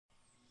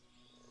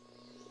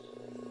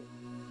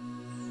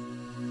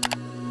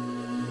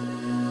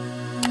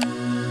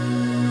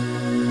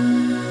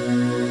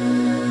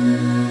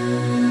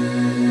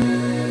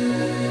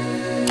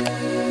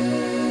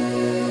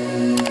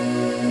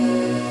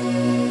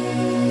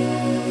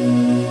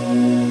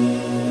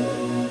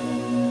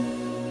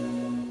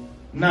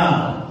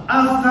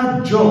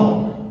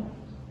John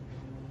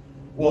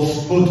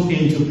was put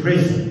into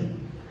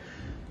prison,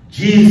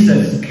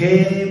 Jesus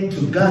came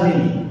to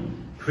Galilee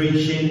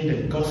preaching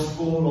the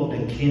gospel of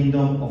the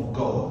kingdom of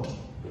God,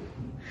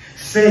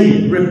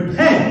 saying,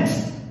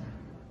 repent,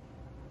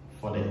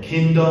 for the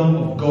kingdom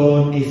of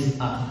God is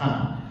at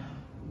hand.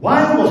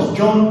 Why was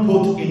John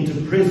put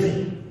into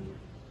prison?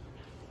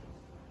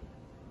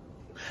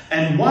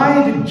 And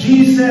why did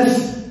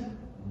Jesus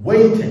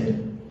wait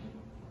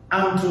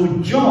until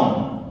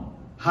John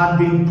had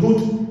been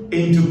put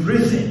into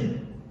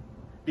prison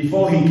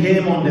before he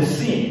came on the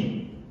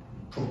scene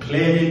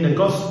proclaiming the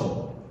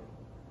gospel?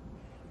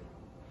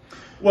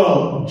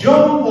 Well,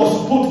 John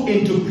was put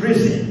into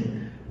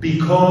prison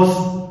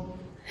because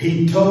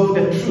he told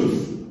the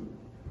truth.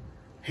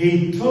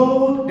 He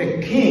told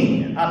the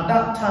king at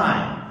that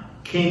time,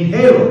 King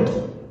Herod,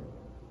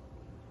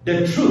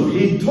 the truth.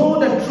 He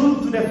told the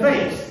truth to the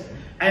face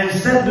and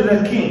said to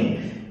the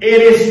king,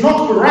 it is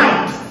not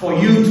right for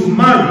you to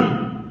marry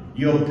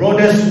your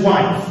brother's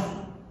wife,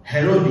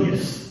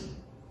 Herodias.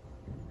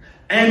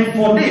 And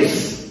for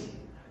this,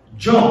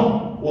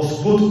 John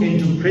was put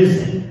into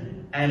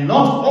prison. And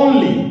not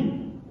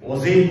only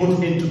was he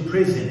put into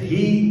prison,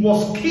 he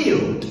was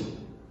killed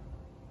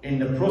in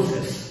the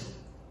process.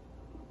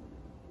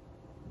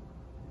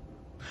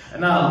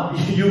 Now,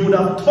 you would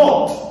have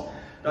thought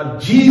that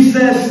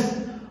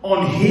Jesus,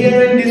 on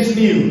hearing this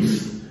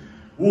news,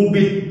 will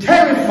be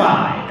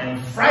terrified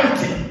and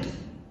frightened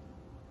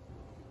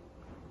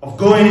of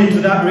going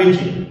into that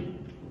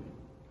region.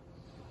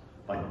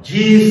 But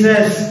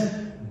Jesus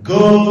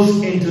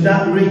goes into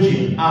that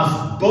region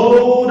as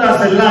bold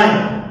as a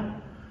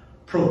lion,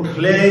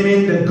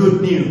 proclaiming the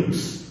good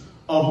news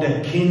of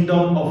the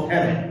kingdom of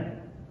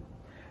heaven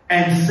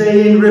and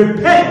saying,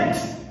 repent.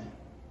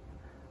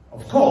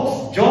 Of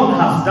course, John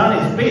has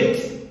done his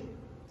bit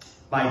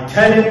by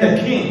telling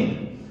the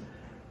king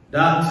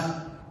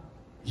that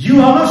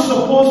you are not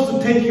supposed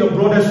to take your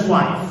brother's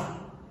wife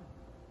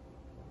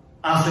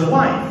as a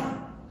wife.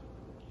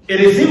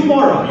 It is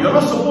immoral. You're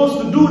not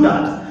supposed to do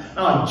that.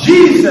 Now,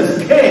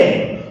 Jesus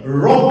came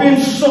rubbing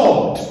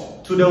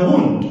salt to the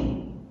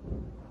wound.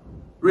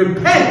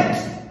 Repent,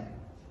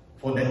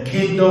 for the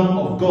kingdom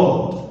of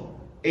God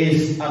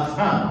is at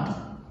hand.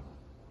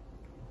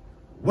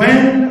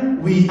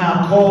 When we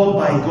are called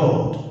by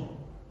God,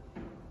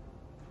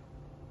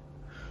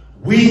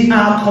 we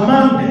are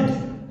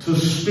commanded to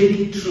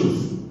speak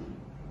truth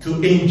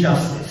to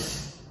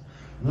injustice.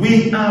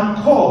 We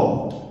are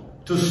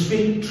called to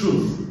speak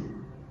truth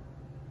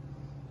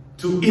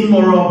to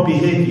immoral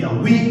behavior.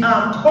 We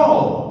are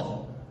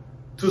called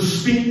to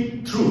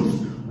speak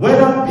truth,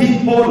 whether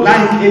people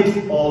like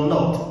it or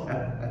not.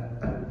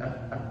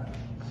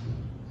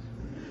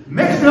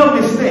 Make no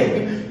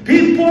mistake,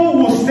 people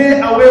will stay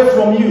away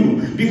from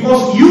you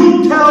because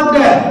you tell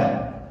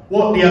them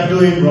what they are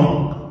doing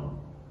wrong.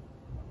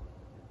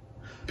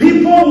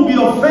 People will be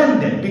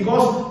offended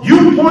because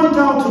you point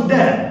out to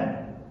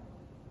them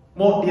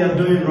what they are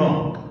doing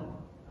wrong.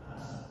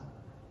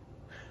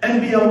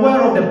 And be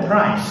aware of the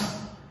price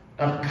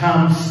that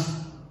comes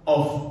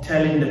of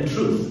telling the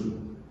truth.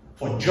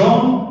 For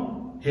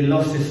John, he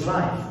lost his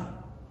life.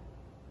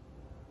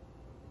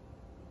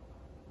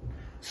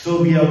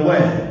 So be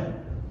aware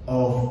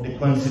of the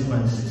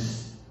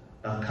consequences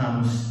that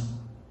comes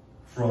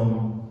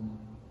from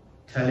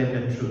telling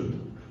the truth.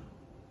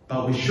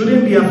 But we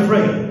shouldn't be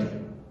afraid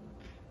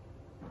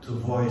to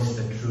voice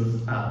the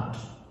truth out.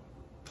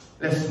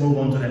 Let's move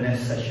on to the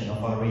next section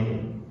of our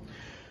reading.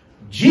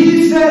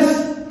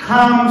 Jesus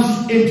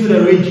comes into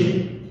the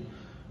region,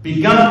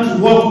 began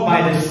to walk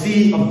by the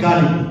Sea of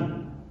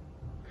Galilee,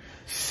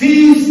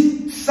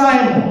 sees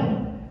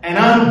Simon and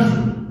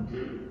Andrew,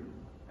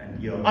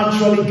 and you're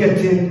actually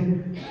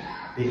getting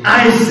the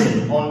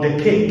icing on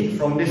the cake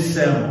from this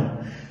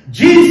sermon.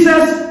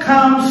 Jesus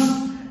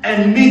comes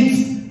and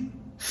meets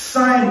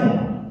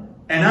Simon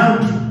and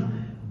Andrew.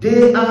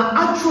 They are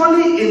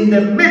actually in the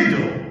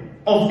middle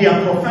of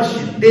their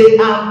profession. They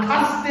are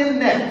casting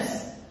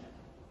nets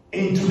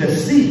into the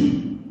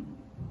sea.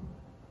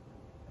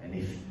 And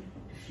if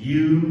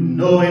you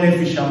know any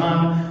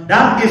fisherman,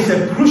 that is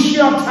a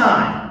crucial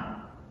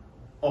time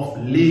of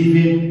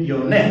leaving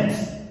your net,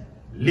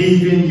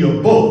 leaving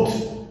your boat,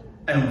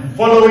 and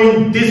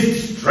following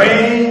this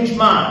strange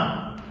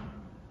man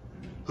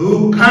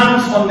who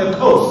comes on the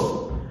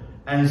coast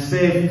and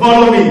says,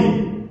 follow me.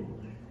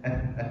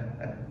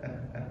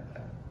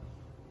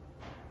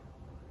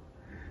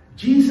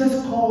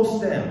 Jesus calls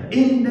them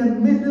in the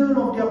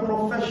middle of their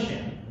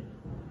profession.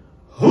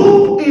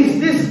 Who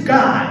is this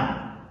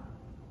guy?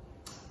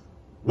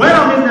 When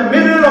I'm in the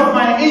middle of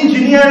my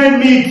engineering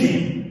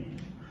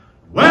meeting,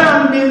 when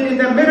I'm in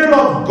the middle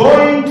of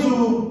going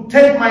to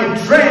take my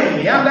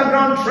train, the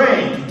underground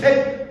train, to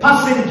take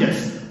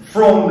passengers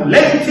from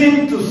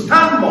Leighton to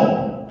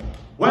Stanmore,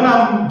 when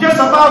I'm just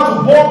about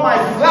to board my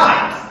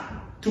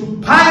flight to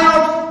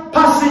pilot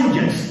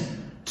passengers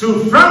to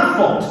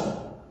Frankfurt,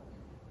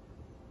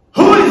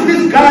 who is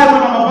this guy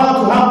when I'm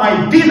about to have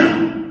my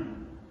dinner,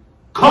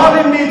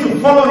 calling me to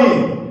follow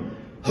him?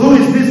 Who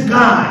is this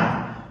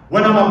guy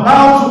when I'm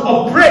about to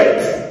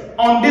operate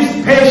on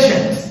this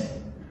patient,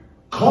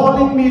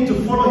 calling me to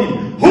follow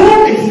him.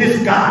 Who is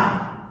this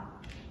guy?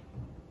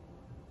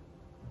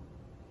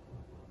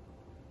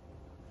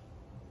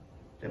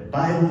 The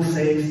Bible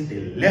says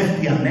they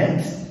left their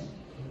net.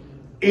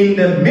 In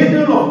the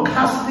middle of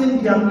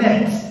casting their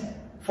net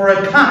for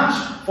a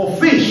catch, for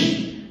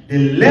fish, they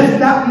left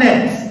that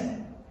net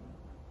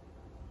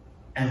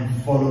and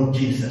followed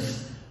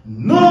Jesus.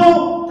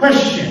 No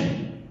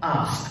question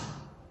asked.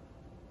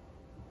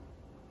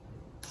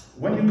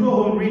 When you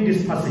go home, read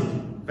this passage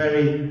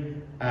very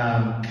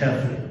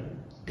carefully.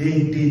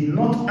 They did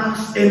not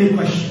ask any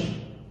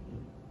question.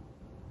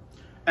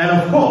 And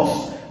of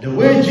course, the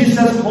way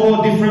Jesus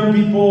called different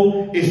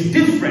people is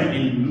different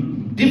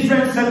in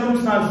different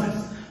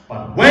circumstances.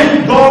 But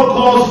when God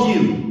calls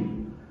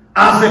you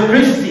as a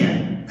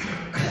Christian,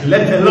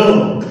 let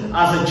alone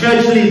as a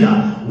church leader,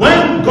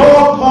 when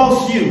God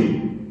calls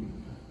you,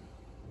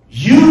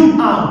 you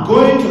are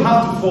going to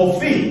have to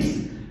forfeit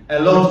a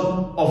lot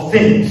of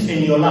things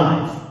in your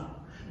life.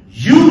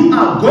 You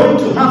are going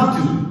to have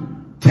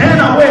to turn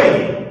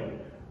away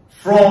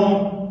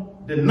from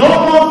the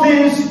normal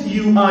things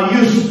you are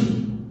used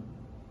to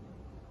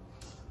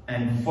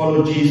and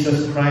follow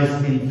Jesus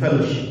Christ in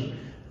fellowship.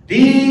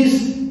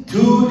 These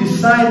two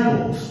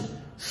disciples,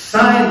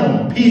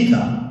 Simon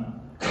Peter,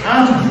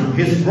 Andrew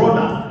his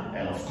brother,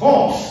 and of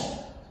course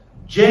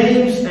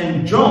James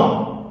and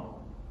John,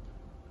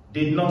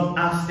 did not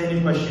ask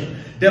any question.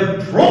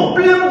 The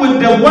problem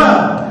with the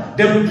world,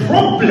 the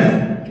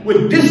problem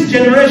with this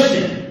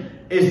generation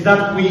is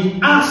that we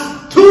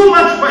ask too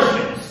much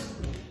questions,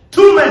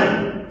 too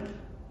many.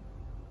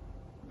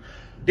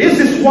 This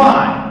is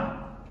why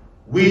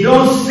we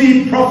don't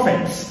see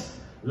prophets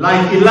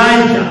like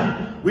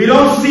Elijah. We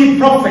don't see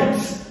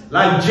prophets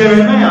like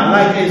Jeremiah,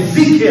 like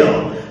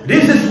Ezekiel.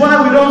 This is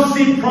why we don't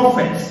see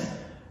prophets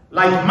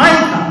like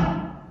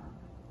Micah.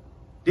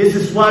 This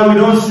is why we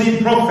don't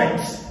see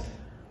prophets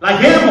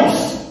like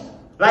Amos,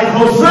 like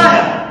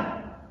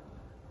Hosea.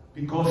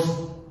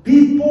 Because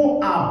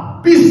people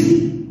are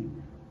busy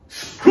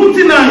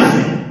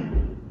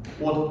scrutinizing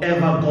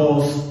whatever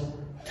God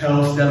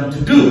tells them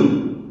to do.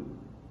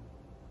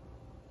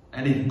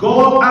 And if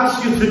God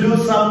asks you to do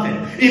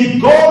something, if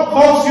God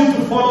calls you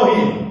to follow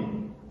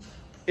him,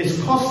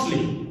 it's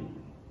costly.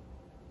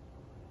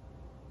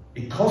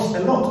 It costs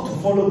a lot to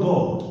follow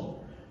God.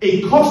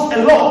 It costs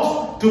a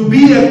lot to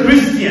be a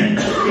Christian.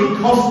 It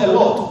costs a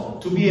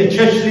lot to be a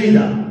church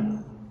leader.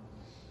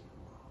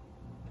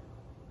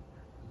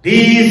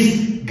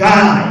 These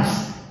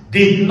guys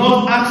did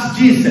not ask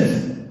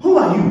Jesus, who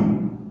are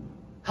you?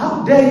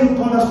 How dare you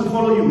call us to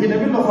follow you in the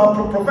middle of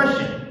our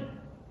profession?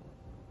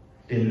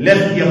 They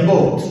left their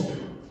boat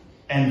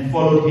and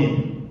followed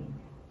him.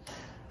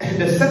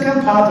 And the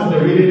second part of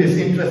the reading is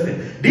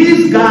interesting.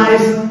 These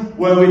guys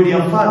were with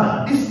their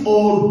father. This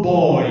old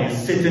boy is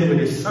sitting with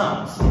his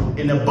sons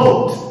in a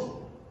boat.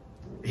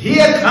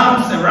 Here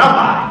comes a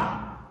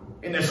rabbi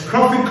in a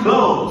scruffy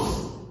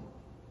clothes,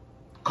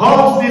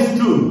 calls these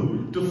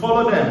two to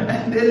follow them.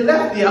 And they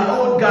left their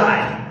old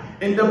guy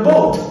in the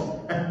boat.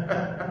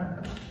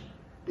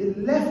 They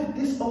left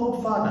this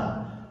old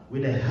father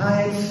with a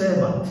hired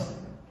servant.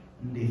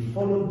 They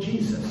followed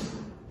Jesus.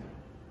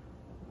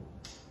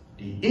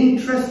 The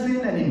interesting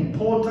and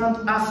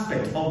important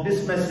aspect of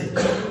this message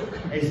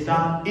is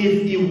that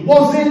if it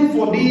wasn't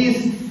for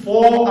these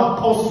 4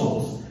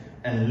 apostles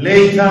and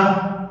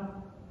later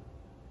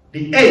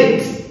the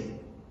 8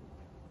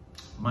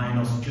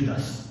 minus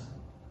Judas,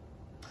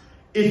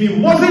 if it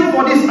wasn't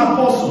for these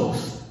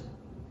apostles,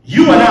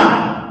 you and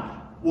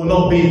I will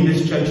not be in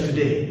this church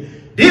today.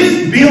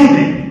 This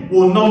building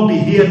will not be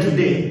here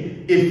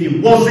today if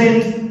it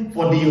wasn't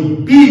for the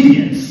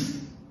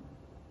obedience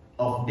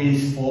of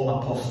these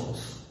 4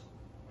 apostles.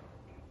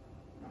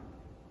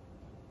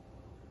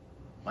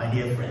 My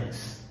dear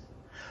friends,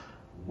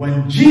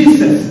 when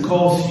Jesus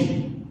calls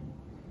you,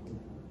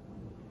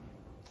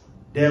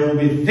 there will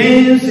be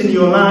things in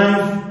your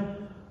life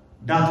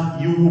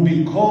that you will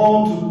be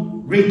called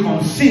to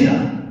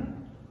reconsider.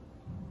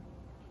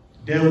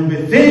 There will be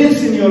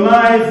things in your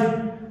life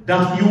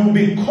that you will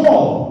be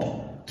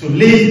called to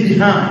leave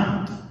behind.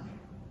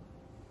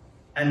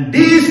 And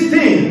these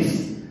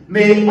things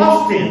may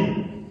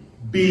often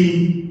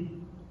be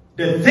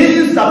the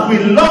things that we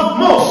love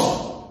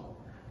most,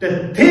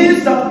 the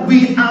things that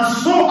we are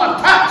so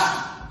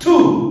attached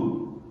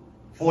to.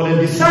 For the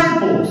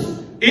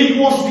disciples, it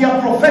was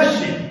their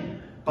profession.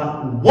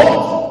 But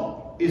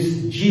what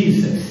is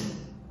Jesus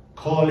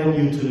calling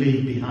you to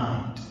leave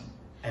behind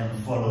and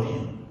follow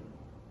him?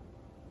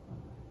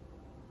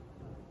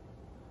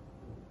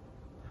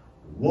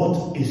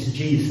 What is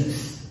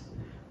Jesus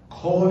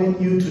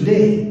calling you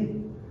today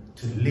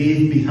to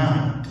leave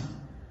behind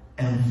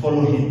and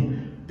follow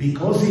him?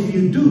 Because if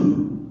you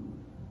do,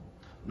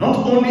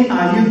 not only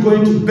are you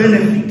going to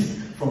benefit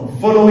from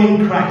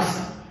following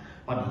Christ,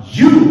 but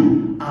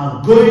you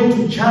are going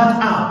to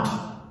chart out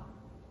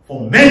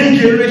for many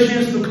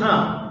generations to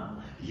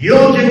come.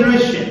 Your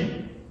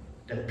generation,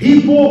 the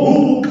people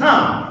who will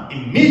come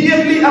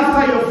immediately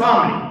after your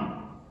family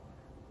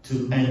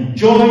to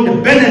enjoy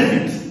the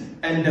benefits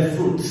and the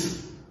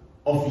fruits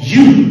of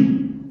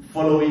you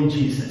following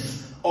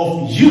Jesus,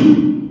 of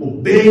you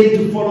obeying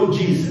to follow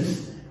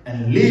Jesus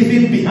and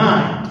leaving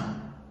behind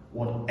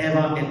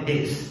whatever it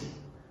is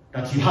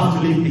that you have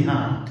to leave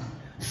behind,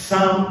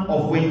 some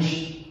of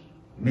which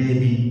may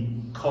be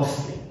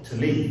costly to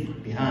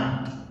leave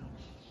behind.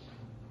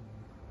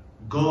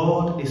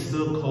 God is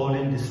still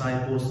calling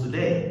disciples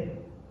today.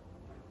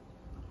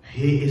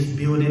 He is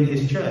building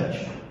his church.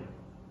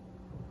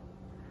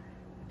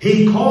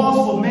 He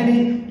calls for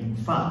many. In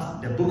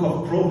fact, the book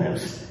of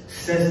Proverbs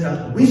says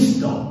that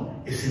wisdom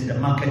is in the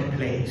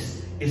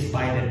marketplace, is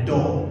by the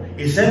door,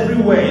 is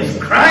everywhere, is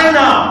crying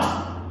out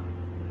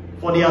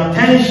for the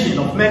attention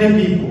of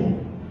many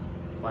people.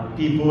 But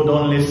people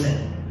don't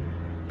listen.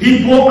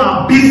 People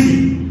are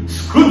busy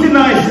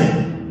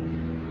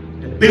scrutinizing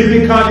the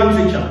biblical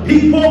literature.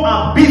 People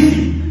are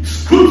busy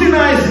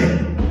scrutinizing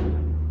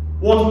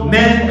what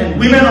men and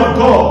women of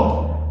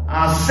God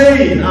are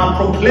saying, are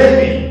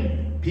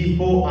proclaiming.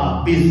 People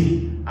are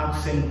busy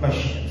asking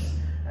questions,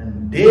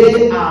 and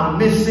they are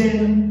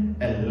missing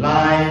a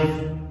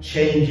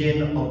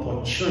life-changing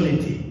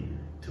opportunity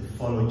to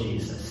follow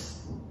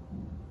Jesus.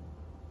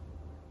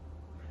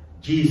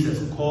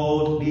 Jesus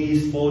called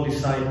these 4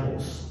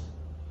 disciples.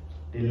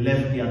 They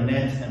left their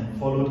nets and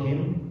followed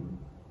him.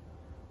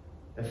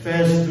 The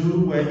first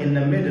 2 were in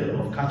the middle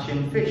of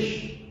catching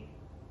fish.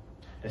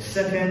 The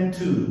second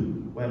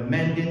 2 were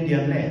mending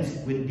their nets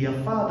with their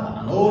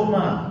father, an old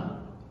man.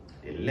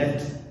 They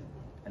left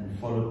and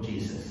followed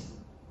Jesus.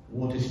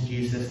 What is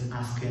Jesus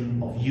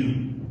asking of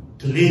you?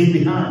 To leave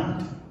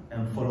behind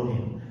and follow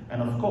him.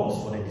 And of course,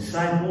 for the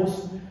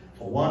disciples,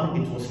 for one,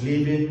 it was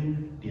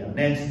leaving their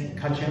nets and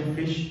catching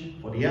fish.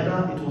 For the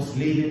other, it was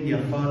leaving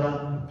their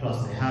father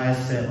plus the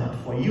highest servant.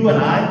 For you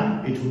and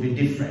I, it will be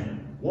different.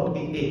 What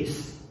it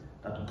is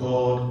that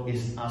God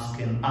is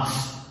asking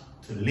us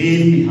to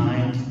leave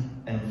behind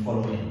and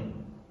follow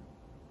him.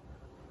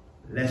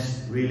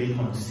 Let's really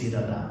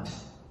consider that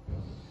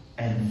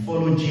and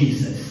follow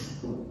Jesus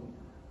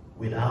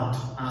without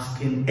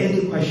asking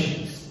any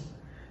questions,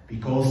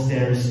 because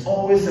there is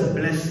always a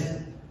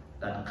blessing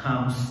that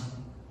comes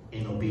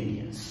in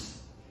obedience.